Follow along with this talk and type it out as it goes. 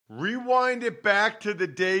Rewind it back to the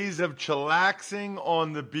days of chillaxing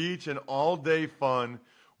on the beach and all-day fun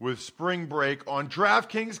with Spring Break on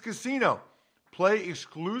DraftKings Casino. Play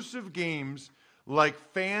exclusive games like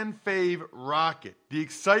Fan Fave Rocket. The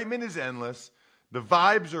excitement is endless, the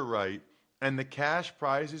vibes are right, and the cash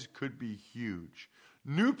prizes could be huge.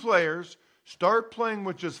 New players start playing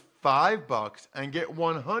with just $5 and get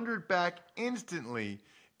 $100 back instantly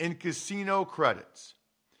in casino credits.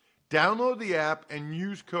 Download the app and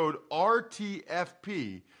use code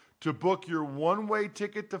RTFP to book your one-way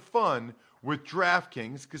ticket to fun with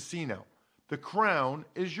DraftKings Casino. The crown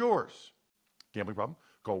is yours. Gambling problem?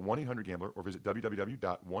 Call 1-800-GAMBLER or visit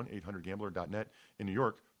www.1800gambler.net. In New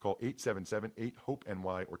York, call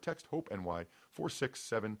 877-8-HOPE-NY or text HOPE-NY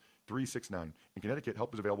 467-369. In Connecticut,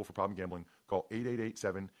 help is available for problem gambling. Call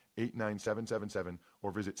 888-7-897-7777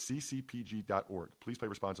 or visit ccpg.org. Please play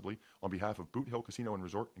responsibly. On behalf of Boot Hill Casino and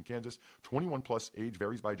Resort in Kansas, 21 plus, age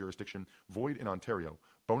varies by jurisdiction, void in Ontario.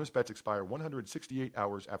 Bonus bets expire 168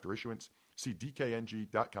 hours after issuance. See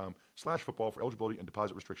dkng.com/football for eligibility and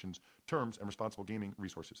deposit restrictions, terms, and responsible gaming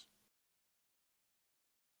resources.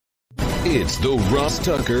 It's the Ross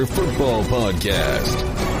Tucker Football Podcast.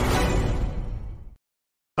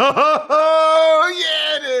 Oh,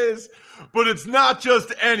 yeah, it is. But it's not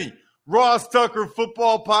just any Ross Tucker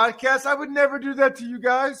Football Podcast. I would never do that to you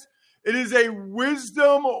guys. It is a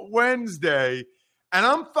Wisdom Wednesday, and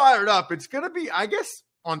I'm fired up. It's going to be, I guess,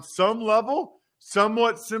 on some level,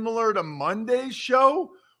 somewhat similar to Monday's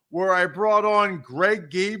show, where I brought on Greg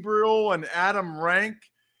Gabriel and Adam Rank,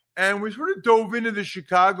 and we sort of dove into the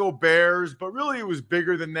Chicago Bears, but really it was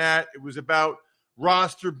bigger than that. It was about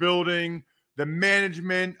roster building, the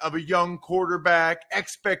management of a young quarterback,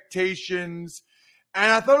 expectations,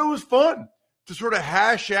 and I thought it was fun to sort of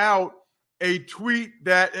hash out a tweet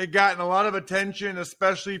that had gotten a lot of attention,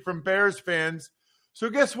 especially from Bears fans.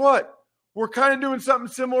 So guess what? We're kind of doing something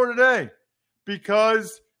similar today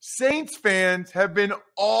because Saints fans have been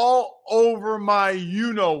all over my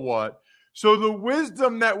you-know-what. So the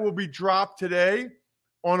wisdom that will be dropped today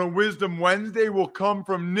on a Wisdom Wednesday will come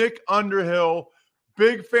from Nick Underhill.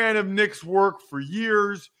 Big fan of Nick's work for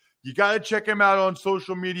years. You got to check him out on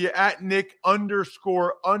social media at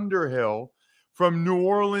Nick_Underhill from New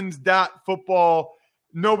Orleans Football.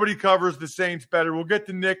 Nobody covers the Saints better. We'll get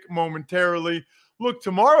to Nick momentarily. Look,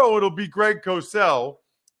 tomorrow it'll be Greg Cosell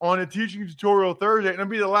on a Teaching Tutorial Thursday, and it'll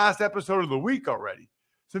be the last episode of the week already,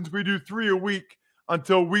 since we do 3 a week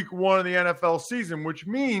until week 1 of the NFL season, which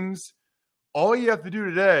means all you have to do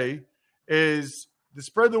today is to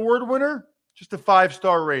spread the word winner, just a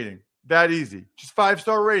 5-star rating. That easy. Just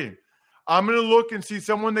 5-star rating. I'm going to look and see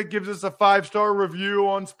someone that gives us a 5-star review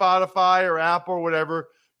on Spotify or Apple or whatever.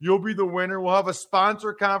 You'll be the winner. We'll have a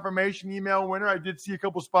sponsor confirmation email winner. I did see a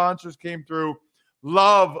couple sponsors came through.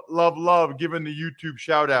 Love giving the YouTube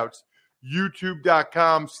shout-outs.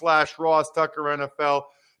 YouTube.com/Ross Tucker NFL.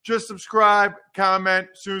 Just subscribe, comment.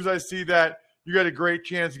 As soon as I see that, you got a great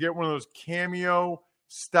chance to get one of those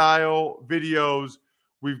cameo-style videos.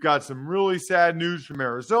 We've got some really sad news from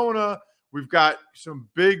Arizona. We've got some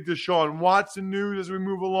big Deshaun Watson news as we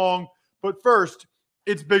move along. But first,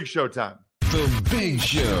 it's Big Show time. The Big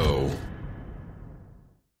Show.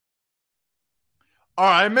 All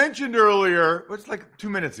right, I mentioned earlier, it's like 2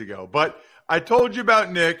 minutes ago, but I told you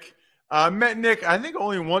about Nick. I met Nick, I think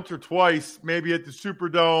only once or twice, maybe at the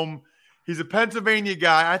Superdome. He's a Pennsylvania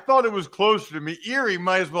guy. I thought it was closer to me. Erie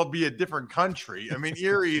might as well be a different country. I mean,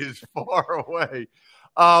 Erie is far away.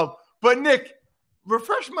 But Nick,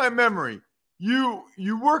 refresh my memory. You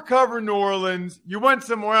were covering New Orleans, you went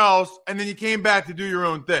somewhere else, and then you came back to do your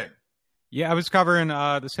own thing. Yeah, I was covering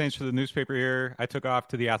the Saints for the newspaper here. I took off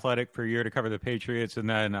to the Athletic for a year to cover the Patriots, and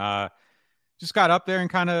then just got up there and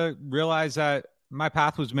kind of realized that my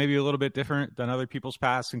path was maybe a little bit different than other people's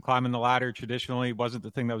paths, and climbing the ladder traditionally wasn't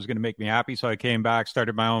the thing that was going to make me happy. So I came back,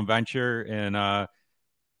 started my own venture, and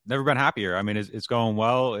never been happier. I mean, it's going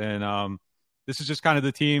well, and this is just kind of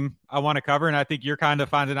the team I want to cover. And I think you're kind of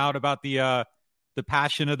finding out about the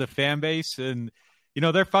passion of the fan base, and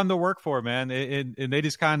they're fun to work for, man. And they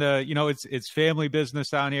just kind of, it's family business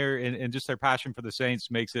down here, and just their passion for the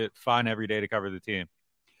Saints makes it fun every day to cover the team.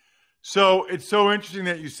 So it's so interesting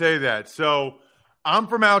that you say that. So I'm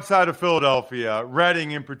from outside of Philadelphia,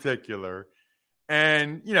 Reading in particular.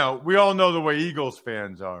 And, we all know the way Eagles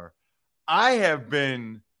fans are. I have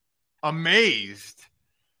been amazed.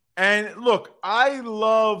 And look, I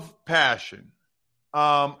love passion.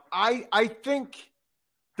 I think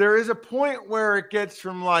there is a point where it gets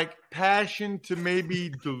from like passion to maybe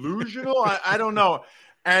delusional. I don't know.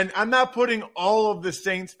 And I'm not putting all of the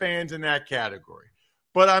Saints fans in that category.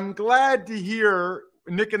 But I'm glad to hear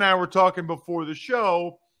Nick and I were talking before the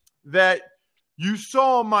show that you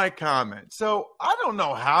saw my comment. So I don't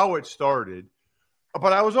know how it started,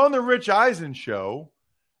 but I was on the Rich Eisen show,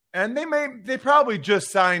 and they probably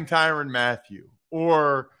just signed Tyrann Mathieu,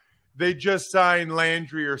 or they just signed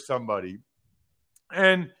Landry or somebody.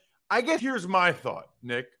 And I guess here's my thought,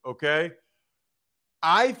 Nick, okay?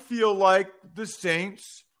 I feel like the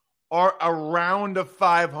Saints are around a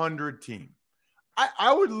 500 team.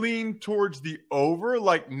 I would lean towards the over,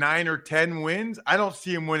 like 9 or 10 wins. I don't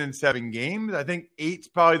see them winning 7 games. I think 8's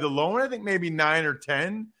probably the low one. I think maybe 9 or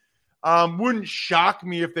 10. Wouldn't shock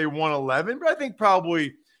me if they won 11, but I think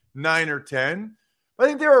probably 9 or 10. I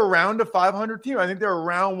think they're around a 500 team. I think they're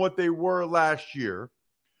around what they were last year.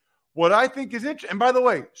 What I think is interesting, and by the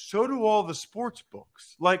way, so do all the sports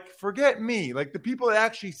books. Like, forget me. Like, the people that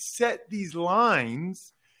actually set these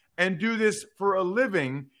lines and do this for a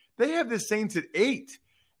living, they have the Saints at 8.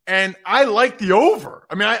 And I like the over.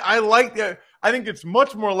 I mean, I like that. I think it's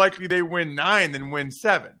much more likely they win 9 than win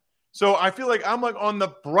 7. So I feel like I'm like on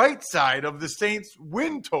the bright side of the Saints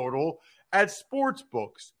win total at sports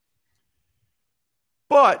books.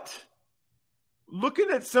 But looking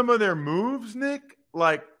at some of their moves, Nick,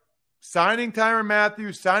 like signing Tyrann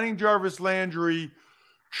Mathieu, signing Jarvis Landry,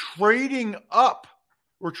 trading up.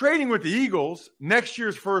 We're trading with the Eagles, next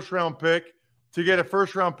year's first-round pick, to get a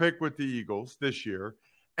first-round pick with the Eagles this year,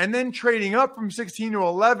 and then trading up from 16 to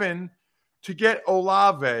 11 to get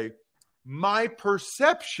Olave. My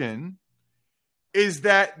perception is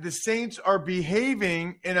that the Saints are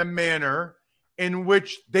behaving in a manner in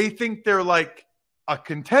which they think they're like a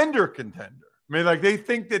contender. I mean, like they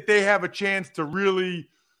think that they have a chance to really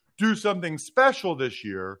do something special this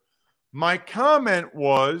year. My comment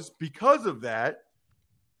was, because of that,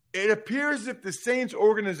 it appears if the Saints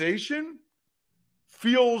organization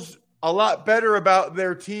feels a lot better about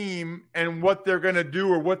their team and what they're going to do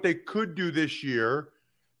or what they could do this year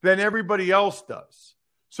than everybody else does.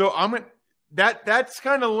 So that's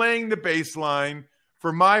kind of laying the baseline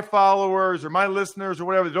for my followers or my listeners or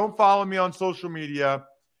whatever. Don't follow me on social media.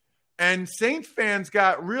 And Saints fans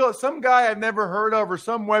got some guy I've never heard of or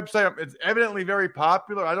some website. It's evidently very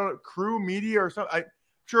popular. I don't know, Crew Media or something. I'm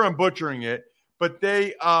sure I'm butchering it, but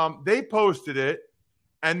they posted it.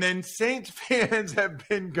 And then Saints fans have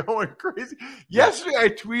been going crazy. Yesterday I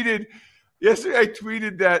tweeted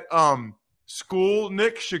that school,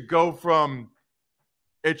 Nick, should go from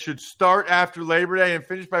it should start after Labor Day and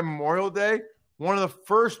finish by Memorial Day. One of the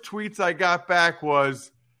first tweets I got back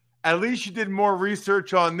was, at least you did more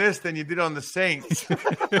research on this than you did on the Saints,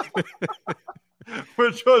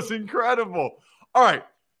 which was incredible. All right.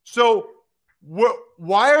 So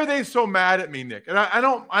why are they so mad at me, Nick? And I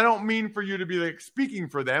don't mean for you to be like speaking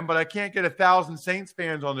for them, but I can't get 1,000 Saints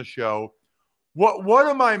fans on the show. What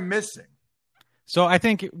am I missing? So I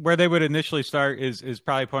think where they would initially start is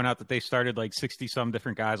probably point out that they started like 60-some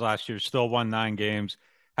different guys last year, still won 9 games,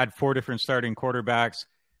 had 4 different starting quarterbacks.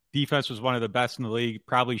 Defense was one of the best in the league,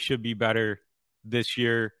 probably should be better this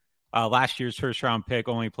year. Last year's first-round pick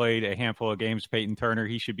only played a handful of games, Peyton Turner.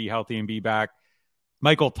 He should be healthy and be back.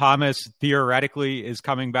 Michael Thomas, theoretically, is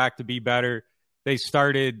coming back to be better. They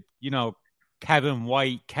started, Kevin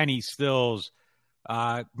White, Kenny Stills,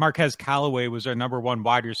 Marquez Callaway was our number 1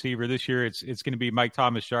 wide receiver. This year, it's going to be Mike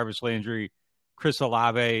Thomas, Jarvis Landry, Chris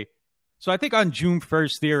Olave. So I think on June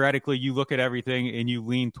 1st, theoretically, you look at everything and you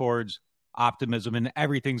lean towards optimism and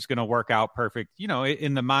everything's going to work out perfect,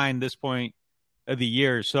 in the mind this point of the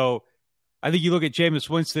year. So I think you look at Jameis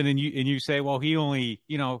Winston and you say, well, he only,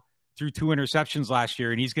 threw 2 interceptions last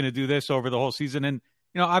year and he's going to do this over the whole season. And,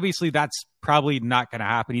 obviously that's probably not going to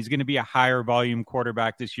happen. He's going to be a higher volume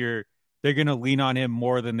quarterback this year. They're going to lean on him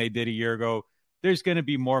more than they did a year ago. There's going to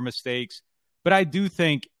be more mistakes, but I do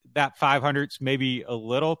think that 500's maybe a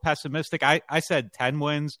little pessimistic. I said 10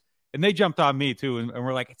 wins and they jumped on me too. And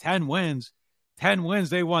we're like 10 wins.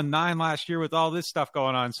 They won 9 last year with all this stuff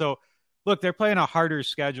going on. So look, they're playing a harder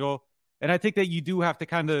schedule. And I think that you do have to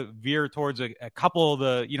kind of veer towards a couple of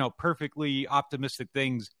the, perfectly optimistic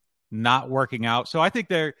things not working out. So I think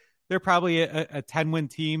they're probably a 10-win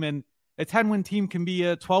team, and a 10-win team can be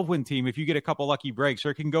a 12-win team if you get a couple lucky breaks,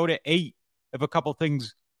 or it can go to 8 if a couple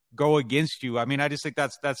things go against you. I mean, I just think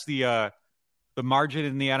that's the margin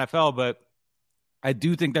in the NFL, but I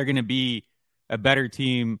do think they're going to be a better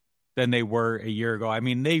team than they were a year ago. I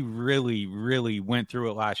mean, they really, really went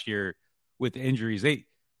through it last year with injuries.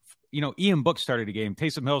 Ian Book started a game.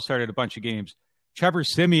 Taysom Hill started a bunch of games. Trevor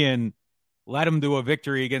Siemian led them to a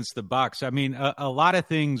victory against the Bucs. I mean, a lot of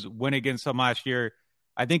things went against them last year.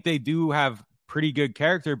 I think they do have pretty good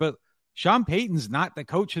character, but Sean Payton's not the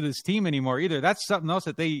coach of this team anymore either. That's something else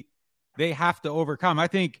that they they have to overcome. I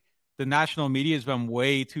think the national media has been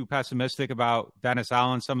way too pessimistic about Dennis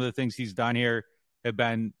Allen. Some of the things he's done here have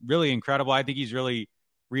been really incredible. I think he's really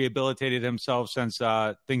rehabilitated himself since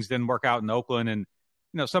things didn't work out in Oakland. And,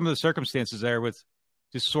 some of the circumstances there with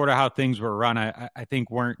just sort of how things were run, I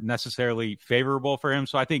think weren't necessarily favorable for him.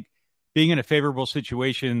 So I think being in a favorable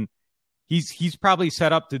situation, he's probably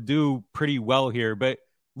set up to do pretty well here. But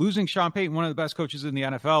losing Sean Payton, one of the best coaches in the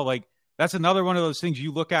NFL, like that's another one of those things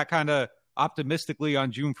you look at kind of optimistically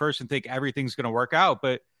on June 1st and think everything's going to work out.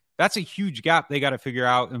 But that's a huge gap they got to figure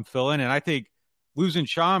out and fill in. And I think losing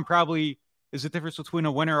Sean probably is the difference between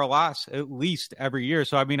a win or a loss, at least every year.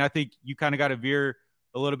 So, I mean, I think you kind of got to veer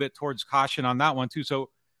a little bit towards caution on that one too. So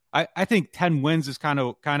I think 10 wins is kind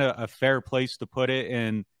of a fair place to put it.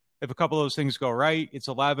 And if a couple of those things go right, it's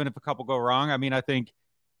 11. If a couple go wrong, I mean, I think,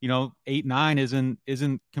 8-9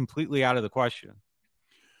 isn't completely out of the question.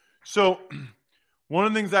 So one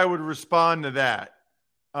of the things I would respond to that,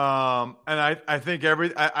 and I think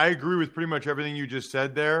I agree with pretty much everything you just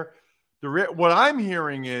said there. What I'm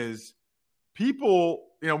hearing is people,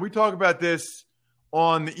 we talk about this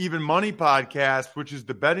on the Even Money podcast, which is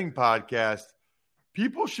the betting podcast.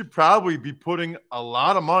 People should probably be putting a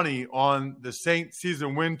lot of money on the Saints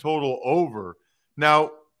season win total over.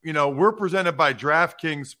 Now, we're presented by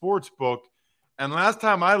DraftKings Sportsbook, and last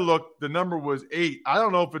time I looked, the number was 8. I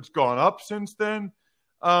don't know if it's gone up since then,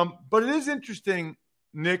 but it is interesting,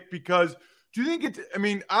 Nick, because do you think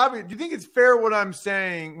it's fair what I'm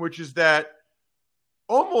saying, which is that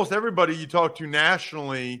almost everybody you talk to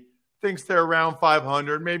nationally thinks they're around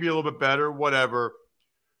 500, maybe a little bit better, whatever.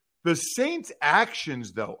 The Saints'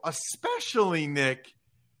 actions, though, especially, Nick,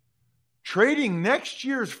 trading next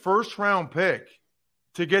year's first-round pick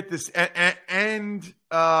to get this and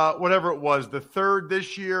whatever it was, the third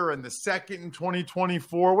this year and the second in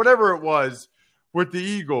 2024, whatever it was with the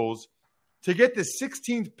Eagles, to get the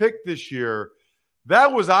 16th pick this year,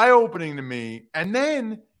 that was eye-opening to me. And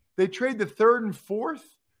then they trade the third and fourth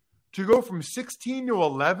to go from 16 to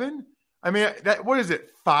 11. I mean, what is it,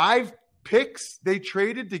 5 picks they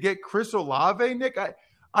traded to get Chris Olave, Nick?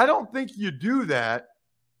 I don't think you do that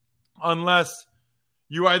unless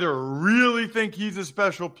you either really think he's a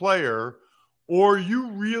special player or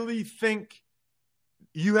you really think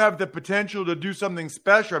you have the potential to do something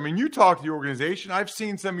special. I mean, you talk to the organization. I've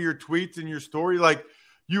seen some of your tweets and your story. Like,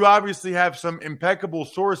 you obviously have some impeccable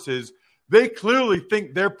sources. They clearly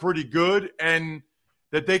think they're pretty good and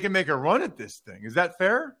that they can make a run at this thing. Is that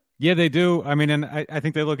fair? Yeah, they do. I mean, and I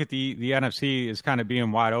think they look at the NFC as kind of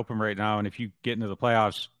being wide open right now. And if you get into the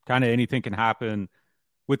playoffs, kind of anything can happen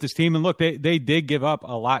with this team. And look, they did give up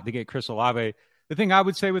a lot to get Chris Olave. The thing I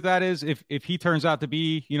would say with that is if he turns out to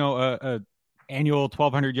be, a annual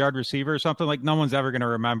 1,200-yard receiver or something, like no one's ever going to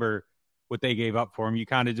remember what they gave up for him. You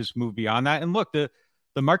kind of just move beyond that. And look, the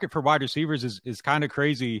market for wide receivers is kind of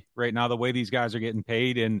crazy right now, the way these guys are getting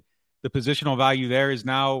paid. And the positional value there is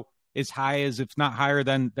now as high as, if not higher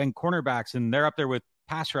than cornerbacks. And they're up there with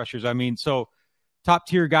pass rushers. I mean, so top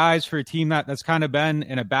tier guys for a team that's kind of been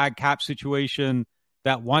in a bad cap situation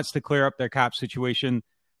that wants to clear up their cap situation.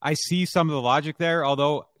 I see some of the logic there,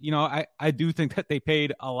 although, I do think that they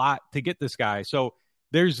paid a lot to get this guy. So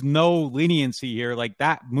there's no leniency here. Like,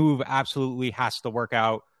 that move absolutely has to work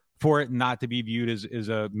out for it not to be viewed as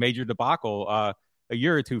a major debacle a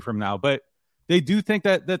year or two from now. But they do think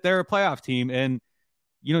that they're a playoff team. And,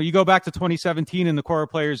 you go back to 2017 and the core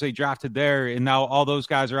players they drafted there, and now all those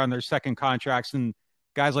guys are on their second contracts, and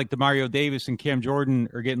guys like DeMario Davis and Cam Jordan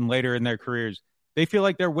are getting later in their careers. They feel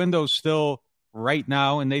like their window's still right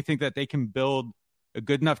now, and they think that they can build a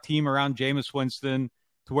good enough team around Jameis Winston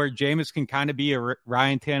to where Jameis can kind of be a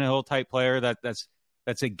Ryan Tannehill type player that's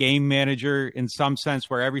a game manager in some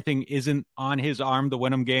sense, where everything isn't on his arm to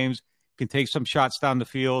win them games, can take some shots down the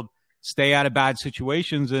field, stay out of bad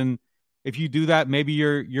situations. And if you do that, maybe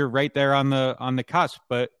you're right there on the cusp.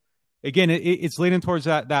 But again, it's leaning towards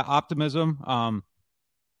that optimism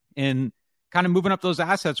and kind of moving up those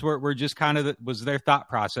assets where just kind of was their thought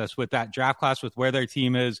process with that draft class, with where their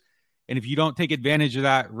team is. And if you don't take advantage of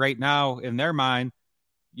that right now in their mind,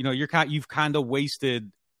 you've kind of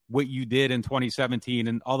wasted what you did in 2017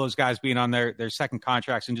 and all those guys being on their second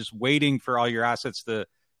contracts and just waiting for all your assets to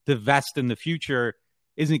vest in the future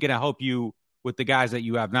isn't going to help you with the guys that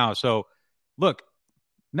you have now. So look,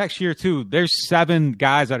 next year too, there's 7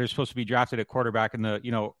 guys that are supposed to be drafted at quarterback in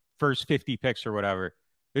the, first 50 picks or whatever.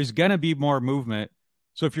 There's going to be more movement.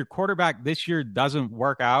 So if your quarterback this year doesn't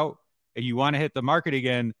work out and you want to hit the market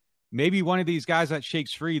again, maybe one of these guys that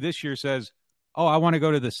shakes free this year says, oh, I want to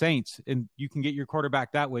go to the Saints, and you can get your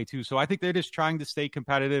quarterback that way too. So I think they're just trying to stay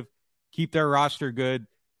competitive, keep their roster good,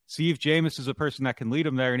 see if Jameis is a person that can lead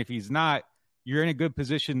them there. And if he's not, you're in a good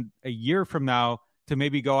position a year from now to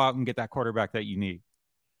maybe go out and get that quarterback that you need.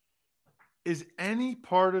 Is any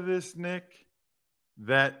part of this, Nick,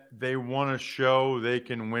 that they want to show they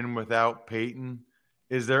can win without Peyton?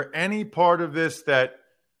 Is there any part of this that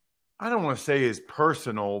I don't want to say is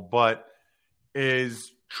personal, but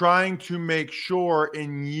is trying to make sure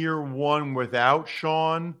in year one without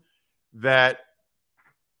Sean that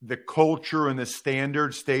the culture and the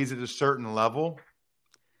standard stays at a certain level?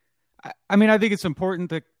 I mean, I think it's important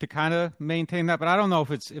to kind of maintain that, but I don't know if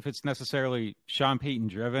it's necessarily Sean Payton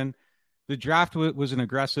driven. The draft was an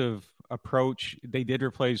aggressive approach. They did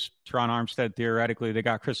replace Teron Armstead theoretically. They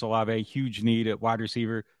got Chris Olave, a huge need at wide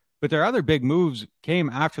receiver. But their other big moves came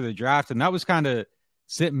after the draft, and that was kind of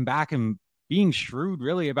sitting back and being shrewd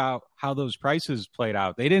really about how those prices played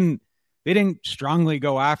out. They didn't strongly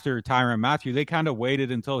go after Tyrann Mathieu. They kind of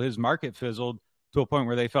waited until his market fizzled to a point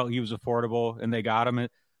where they felt he was affordable, and they got him.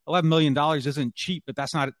 $11 million isn't cheap, but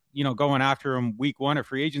that's not, going after him week one of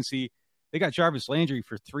free agency. They got Jarvis Landry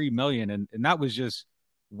for $3 million, and that was just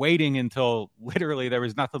waiting until literally there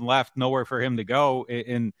was nothing left, nowhere for him to go,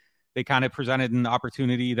 and they kind of presented an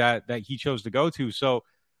opportunity that he chose to go to. So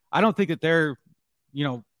I don't think that they're,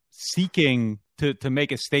 seeking to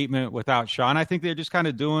make a statement without Sean. I think they're just kind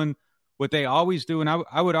of doing what they always do, and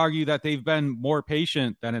I would argue that they've been more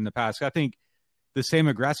patient than in the past. I think the same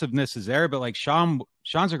aggressiveness is there, but like Sean's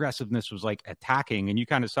aggressiveness was like attacking, and you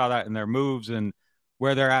kind of saw that in their moves, and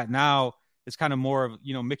where they're at now. It's kind of more of,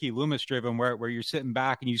 Mickey Loomis driven where you're sitting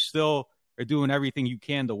back and you still are doing everything you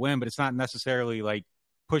can to win, but it's not necessarily like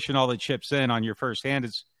pushing all the chips in on your first hand.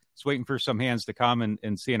 It's waiting for some hands to come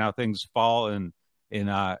and seeing how things fall and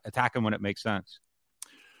attacking when it makes sense.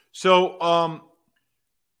 So,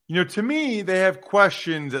 to me, they have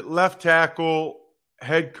questions at left tackle,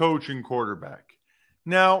 head coach, and quarterback.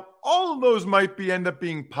 Now, all of those might end up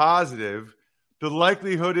being positive. The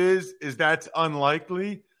likelihood is that's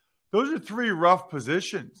unlikely. Those are three rough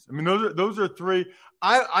positions. I mean, those are three.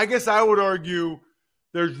 I guess I would argue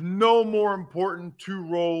there's no more important two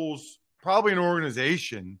roles probably in an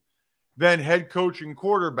organization than head coach and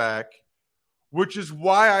quarterback, which is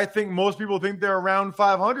why I think most people think they're around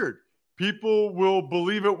 500. People will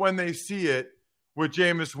believe it when they see it with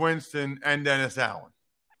Jameis Winston and Dennis Allen.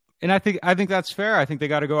 And I think that's fair. I think they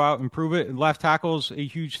got to go out and prove it. Left tackle's a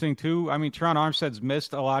huge thing too. I mean, Teron Armstead's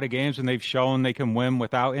missed a lot of games, and they've shown they can win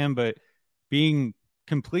without him. But being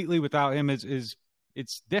completely without him is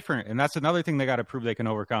it's different, and that's another thing they got to prove they can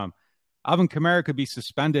overcome. Alvin Kamara could be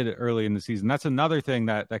suspended early in the season. That's another thing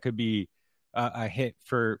that could be a hit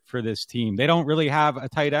for this team. They don't really have a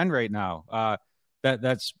tight end right now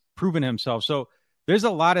that's proven himself. So there's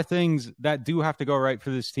a lot of things that do have to go right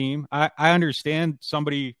for this team. I understand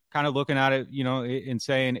somebody kind of looking at it, and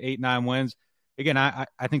saying 8-9 wins. Again, I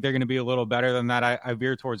think they're going to be a little better than that. I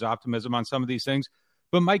veer towards optimism on some of these things.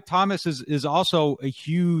 But Mike Thomas is also a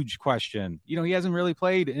huge question. He hasn't really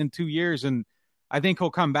played in 2 years, and I think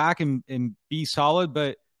he'll come back and be solid.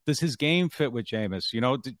 But does his game fit with Jameis?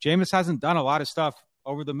 Jameis hasn't done a lot of stuff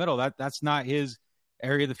over the middle. That's not his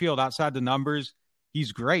area of the field. Outside the numbers,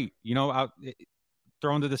 he's great. Out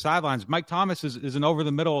thrown to the sidelines. Mike Thomas is an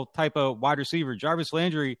over-the-middle type of wide receiver. Jarvis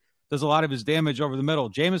Landry does a lot of his damage over the middle.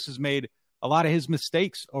 Jameis has made a lot of his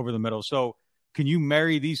mistakes over the middle. So can you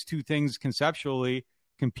marry these two things conceptually?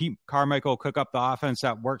 Can Pete Carmichael cook up the offense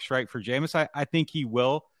that works right for Jameis? I think he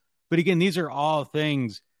will. But again, these are all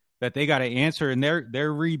things that they got to answer, and they're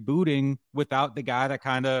rebooting without the guy that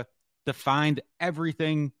kind of defined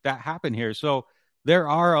everything that happened here. So there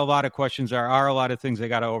are a lot of questions. There are a lot of things they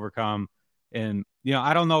got to overcome. And,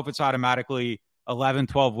 I don't know if it's automatically 11,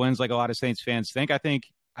 12 wins like a lot of Saints fans think. I think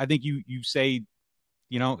you say,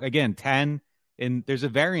 again, 10, and there's a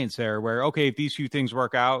variance there where, okay, if these few things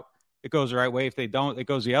work out, it goes the right way. If they don't, it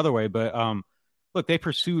goes the other way. But look, they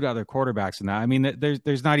pursued other quarterbacks in that. I mean,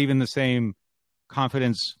 there's not even the same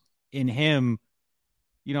confidence in him,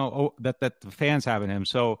 that the fans have in him.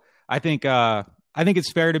 So I think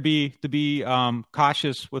it's fair to be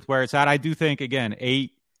cautious with where it's at. I do think, again,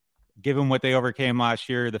 8, given what they overcame last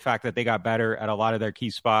year, the fact that they got better at a lot of their key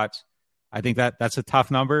spots, I think that's a tough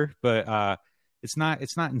number, but it's not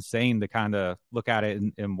insane to kind of look at it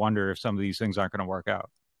and wonder if some of these things aren't going to work out.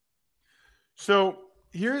 So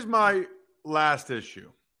here's my last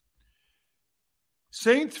issue.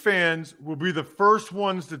 Saints fans will be the first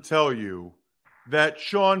ones to tell you that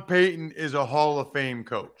Sean Payton is a Hall of Fame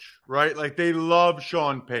coach, right? Like they love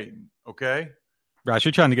Sean Payton, okay? Ross,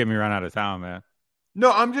 you're trying to get me run out of town, man. No,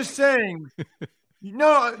 I'm just saying,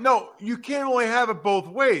 no, you can't only have it both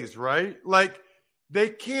ways, right? Like they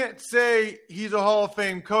can't say he's a Hall of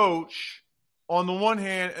Fame coach on the one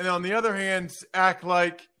hand, and on the other hand, act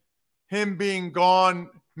like him being gone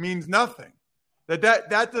means nothing.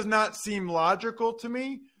 That does not seem logical to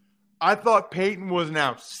me. I thought Peyton was an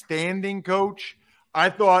outstanding coach. I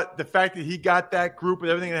thought the fact that he got that group with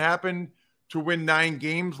everything that happened to win 9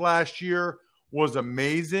 games last year was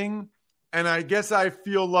amazing. And I guess I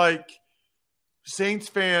feel like Saints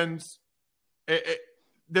fans,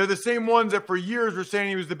 they're the same ones that for years were saying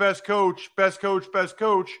he was the best coach.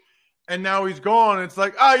 And now he's gone. It's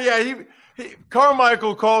like, oh, yeah,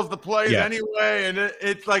 Carmichael calls the plays anyway. And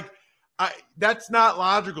it's like, that's not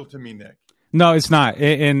logical to me, Nick. No, it's not.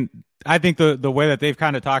 And I think the way that they've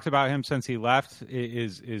kind of talked about him since he left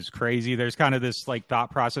is crazy. There's kind of this like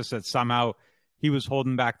thought process that somehow he was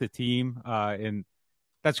holding back the team. And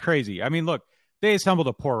that's crazy. I mean, look, they assembled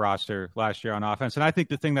a poor roster last year on offense. And I think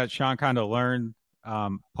the thing that Sean kind of learned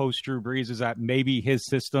post Drew Brees is that maybe his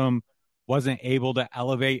system wasn't able to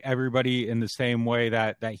elevate everybody in the same way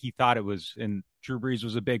that he thought it was. And Drew Brees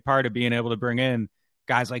was a big part of being able to bring in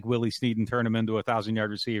guys like Willie Snead and turn him into a 1,000-yard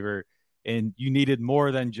receiver. And you needed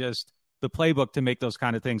more than just the playbook to make those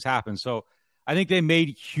kind of things happen. So I think they made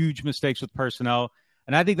huge mistakes with personnel.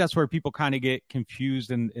 And I think that's where people kind of get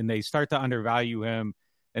confused and they start to undervalue him.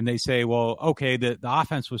 And they say, well, okay, the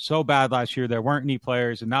offense was so bad last year. There weren't any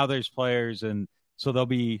players, and now there's players. And so they'll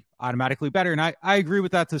be automatically better. And I agree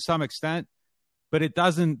with that to some extent, but it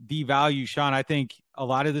doesn't devalue Sean. I think a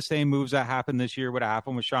lot of the same moves that happened this year would have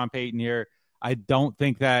happened with Sean Payton here. I don't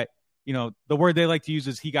think that, the word they like to use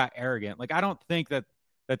is he got arrogant. Like, I don't think that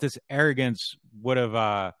this arrogance would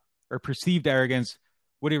have, or perceived arrogance,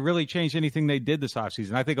 would have really changed anything they did this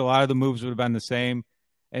offseason. I think a lot of the moves would have been the same.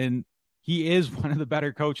 And he is one of the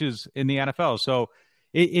better coaches in the NFL. So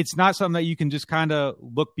it's not something that you can just kind of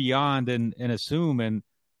look beyond and assume. And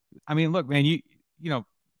I mean, look, man,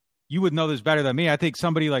 you would know this better than me. I think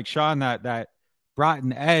somebody like Sean that brought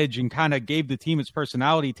an edge and kind of gave the team its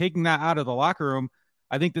personality, taking that out of the locker room.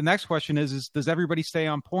 I think the next question is does everybody stay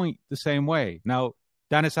on point the same way? Now,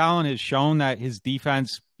 Dennis Allen has shown that his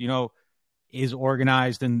defense, is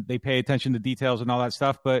organized and they pay attention to details and all that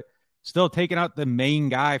stuff, but still taking out the main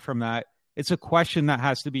guy from that, it's a question that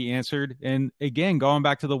has to be answered. And again, going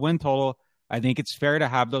back to the win total, I think it's fair to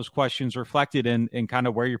have those questions reflected in kind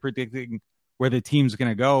of where you're predicting where the team's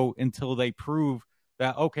going to go until they prove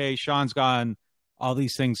that, okay, Sean's gone, all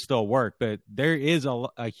these things still work. But there is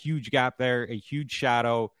a huge gap there, a huge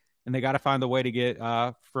shadow, and they got to find a way to get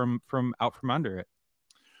from out from under it.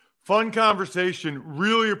 Fun conversation.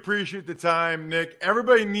 Really appreciate the time, Nick.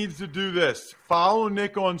 Everybody needs to do this. Follow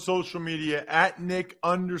Nick on social media at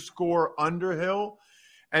Nick_Underhill.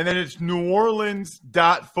 And then it's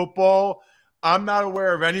NewOrleans.football. I'm not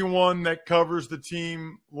aware of anyone that covers the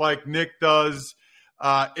team like Nick does.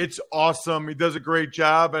 It's awesome. He does a great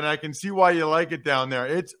job, and I can see why you like it down there.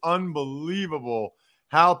 It's unbelievable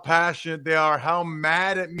how passionate they are, how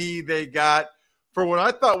mad at me they got for what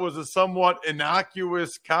I thought was a somewhat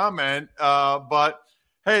innocuous comment. But,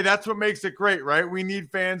 hey, that's what makes it great, right? We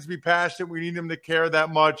need fans to be passionate. We need them to care that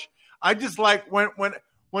much. I just like when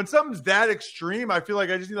something's that extreme, I feel like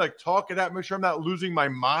I just need to talk it out, make sure I'm not losing my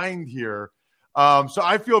mind here. So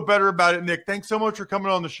I feel better about it, Nick. Thanks so much for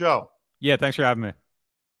coming on the show. Yeah, thanks for having me.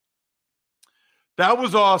 That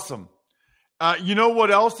was awesome. You know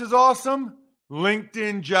what else is awesome?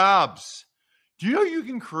 LinkedIn Jobs. Do you know you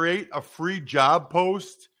can create a free job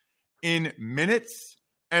post in minutes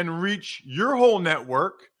and reach your whole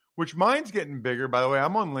network, which mine's getting bigger, by the way.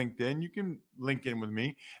 I'm on LinkedIn. You can link in with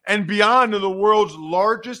me. And beyond to the world's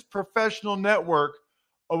largest professional network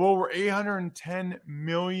of over 810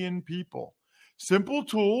 million people. Simple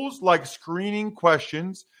tools like screening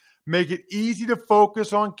questions make it easy to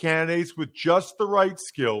focus on candidates with just the right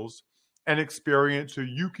skills and experience so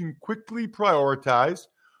you can quickly prioritize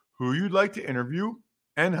who you'd like to interview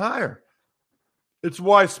and hire. It's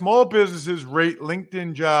why small businesses rate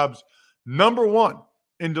LinkedIn Jobs #1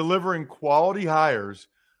 in delivering quality hires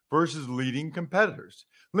versus leading competitors.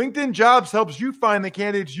 LinkedIn Jobs helps you find the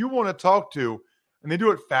candidates you want to talk to, and they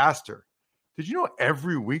do it faster. Did you know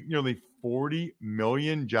every week nearly 40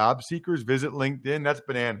 million job seekers visit LinkedIn? That's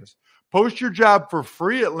bananas. Post your job for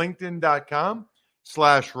free at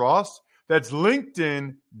linkedin.com/Ross. That's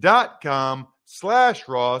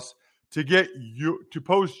linkedin.com/Ross to get you to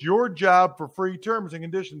post your job for free. Terms and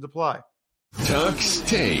conditions apply. Tux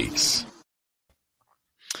Takes.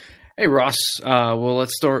 Hey, Ross. Well,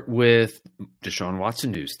 let's start with Deshaun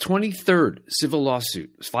Watson news. 23rd civil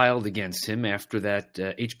lawsuit was filed against him after that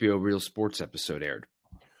HBO Real Sports episode aired.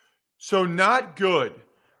 So not good.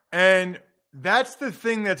 And that's the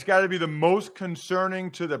thing that's got to be the most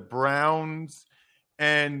concerning to the Browns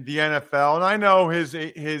and the NFL. And I know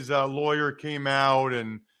his lawyer came out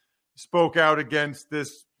and spoke out against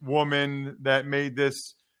this woman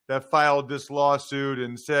that filed this lawsuit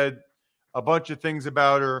and said a bunch of things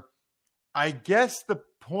about her. I guess the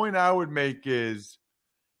point I would make is,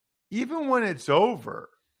 even when it's over,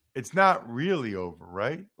 it's not really over,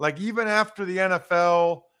 right? Like, even after the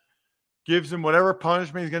NFL gives him whatever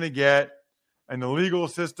punishment he's going to get and the legal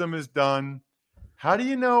system is done, how do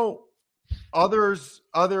you know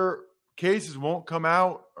other cases won't come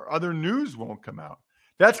out or other news won't come out?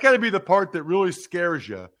 That's got to be the part that really scares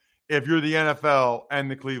you if you're the NFL and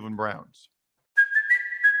the Cleveland Browns.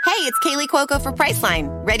 Hey, it's Kaylee Cuoco for Priceline.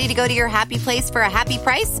 Ready to go to your happy place for a happy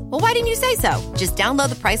price? Well, why didn't you say so? Just download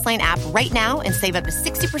the Priceline app right now and save up to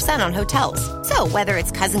 60% on hotels. So whether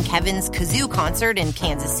it's Cousin Kevin's Kazoo Concert in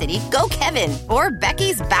Kansas City, go Kevin, or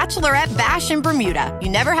Becky's Bachelorette Bash in Bermuda, you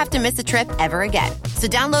never have to miss a trip ever again. So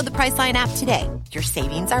download the Priceline app today. Your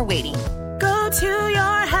savings are waiting. Go to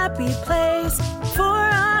your happy place for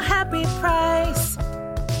a happy price.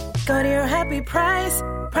 Go to your happy price,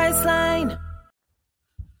 Priceline.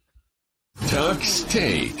 Tuck's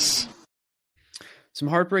Takes. Some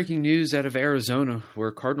heartbreaking news out of Arizona,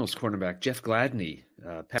 where Cardinals cornerback Jeff Gladney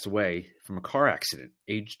passed away from a car accident,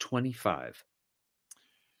 age 25.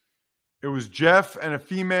 It was Jeff and a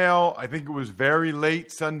female. I think it was very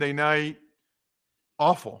late Sunday night.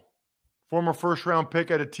 Awful. Former first-round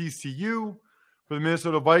pick out of TCU for the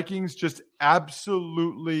Minnesota Vikings. Just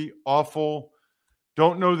absolutely awful.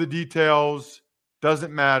 Don't know the details.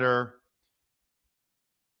 Doesn't matter.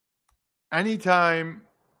 Anytime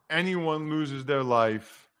anyone loses their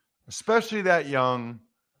life, especially that young,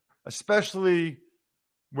 especially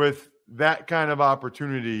with that kind of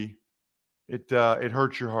opportunity, it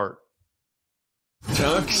hurts your heart.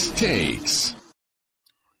 Tuck's Takes.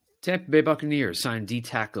 Tampa Bay Buccaneers signed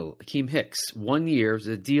D-tackle Akeem Hicks 1 year with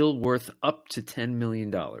a deal worth up to $10 million.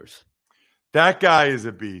 That guy is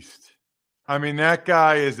a beast. I mean, that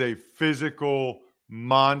guy is a physical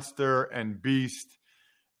monster and beast.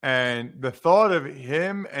 And the thought of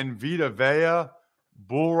him and Vita Vea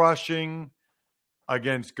bull rushing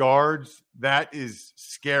against guards, that is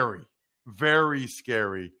scary. Very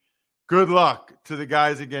scary. Good luck to the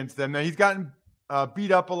guys against them. Now, he's gotten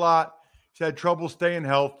beat up a lot. He's had trouble staying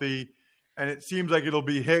healthy. And it seems like it'll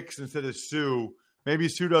be Hicks instead of Sue. Maybe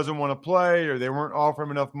Sue doesn't want to play, or they weren't offering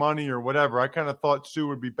him enough money, or whatever. I kind of thought Sue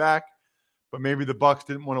would be back, but maybe the Bucs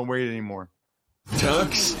didn't want to wait anymore.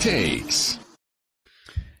 Tuck's Takes.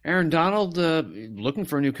 Aaron Donald looking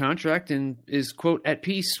for a new contract and is, quote, at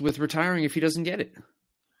peace with retiring if he doesn't get it.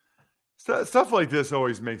 Stuff like this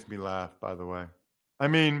always makes me laugh, by the way. I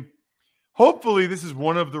mean, hopefully this is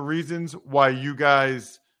one of the reasons why you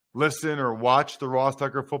guys listen or watch the Ross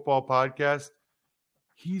Tucker Football Podcast.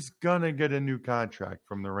 He's going to get a new contract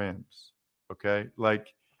from the Rams, okay?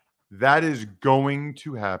 Like, that is going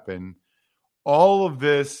to happen. All of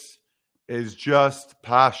this is just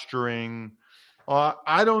posturing.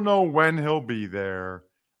 I don't know when he'll be there.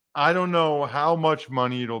 I don't know how much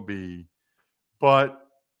money it'll be, but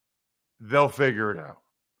they'll figure it out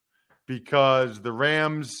because the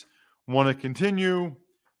Rams want to continue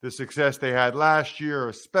the success they had last year,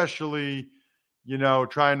 especially,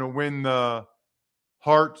 trying to win the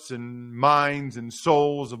hearts and minds and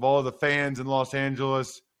souls of all the fans in Los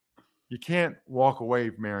Angeles. You can't walk away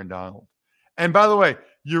from Aaron Donald. And by the way,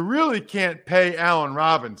 you really can't pay Allen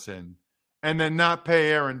Robinson and then not pay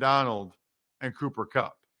Aaron Donald and Cooper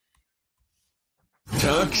Kupp.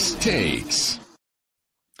 Tuck's Takes.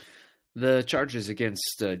 The charges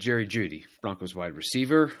against Jerry Jeudy, Broncos wide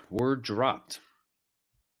receiver, were dropped.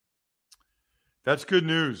 That's good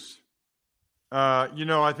news.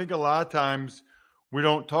 I think a lot of times we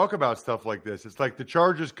don't talk about stuff like this. It's like the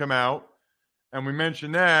charges come out and we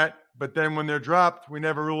mention that, but then when they're dropped, we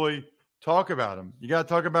never really talk about them. You got to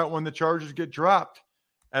talk about when the charges get dropped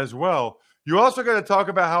as well. You also got to talk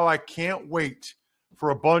about how I can't wait for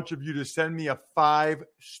a bunch of you to send me a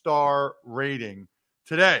 5-star rating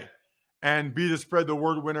today and be the Spread the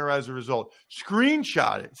Word winner as a result.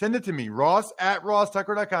 Screenshot it. Send it to me,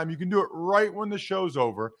 ross@rosstucker.com. You can do it right when the show's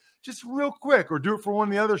over, just real quick, or do it for one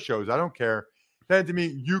of the other shows. I don't care. Send it to me.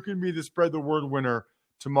 You can be the Spread the Word winner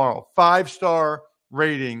tomorrow. 5-star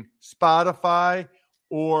rating, Spotify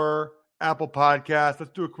or Apple Podcasts.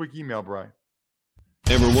 Let's do a quick email, Brian.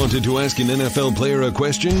 Ever wanted to ask an NFL player a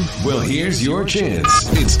question? Well, here's your chance.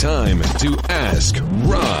 It's time to Ask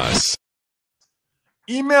Ross.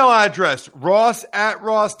 Email address,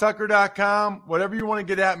 ross@rosstucker.com. Whatever you want to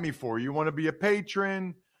get at me for. You want to be a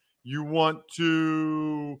patron. You want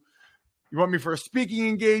to You want me for a speaking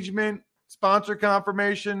engagement, sponsor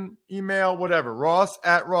confirmation, email, whatever.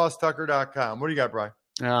 Ross@rosstucker.com. What do you got, Brian?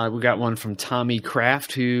 We got one from Tommy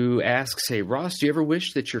Kraft who asks, hey, Ross, do you ever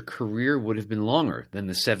wish that your career would have been longer than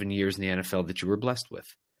the 7 years in the NFL that you were blessed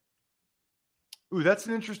with? Ooh, that's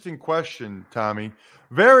an interesting question, Tommy.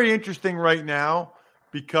 Very interesting right now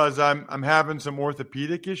because I'm having some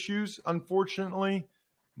orthopedic issues, unfortunately.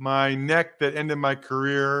 My neck that ended my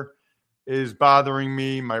career is bothering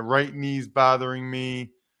me. My right knee's bothering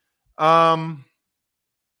me.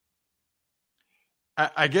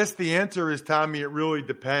 I guess the answer is, Tommy, it really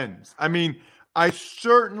depends. I mean, I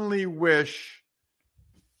certainly wish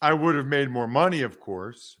I would have made more money, of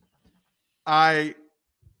course. I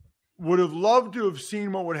would have loved to have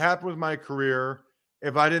seen what would happen with my career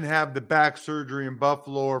if I didn't have the back surgery in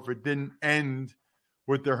Buffalo, or if it didn't end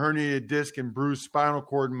with the herniated disc and bruised spinal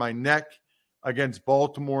cord in my neck against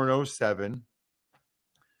Baltimore in 2007.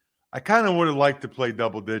 I kind of would have liked to play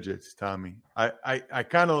double digits, Tommy. I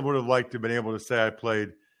kind of would have liked to have been able to say I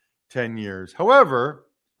played 10 years. However,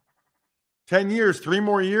 10 years, 3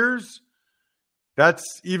 more years,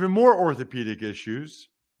 that's even more orthopedic issues.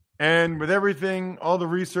 And with everything, all the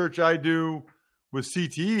research I do with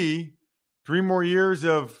CTE, 3 more years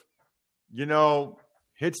of,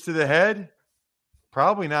 hits to the head,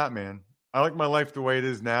 probably not, man. I like my life the way it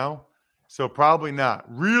is now. So probably not.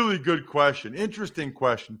 Really good question. Interesting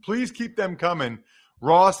question. Please keep them coming.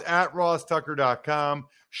 Ross@rosstucker.com.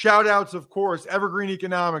 Shout outs, of course, Evergreen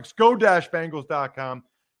Economics, go-bengals.com,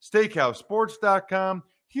 steakhousesports.com,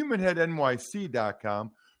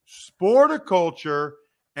 humanheadnyc.com, Sporticulture,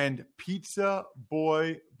 and Pizza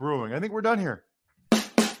Boy Brewing. I think we're done here.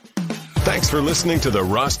 Thanks for listening to the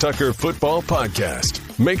Ross Tucker Football Podcast.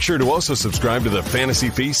 Make sure to also subscribe to the Fantasy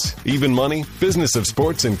Feast, Even Money, Business of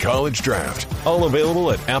Sports, and College Draft. All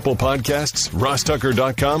available at Apple Podcasts,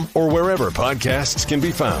 rosstucker.com, or wherever podcasts can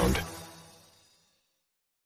be found.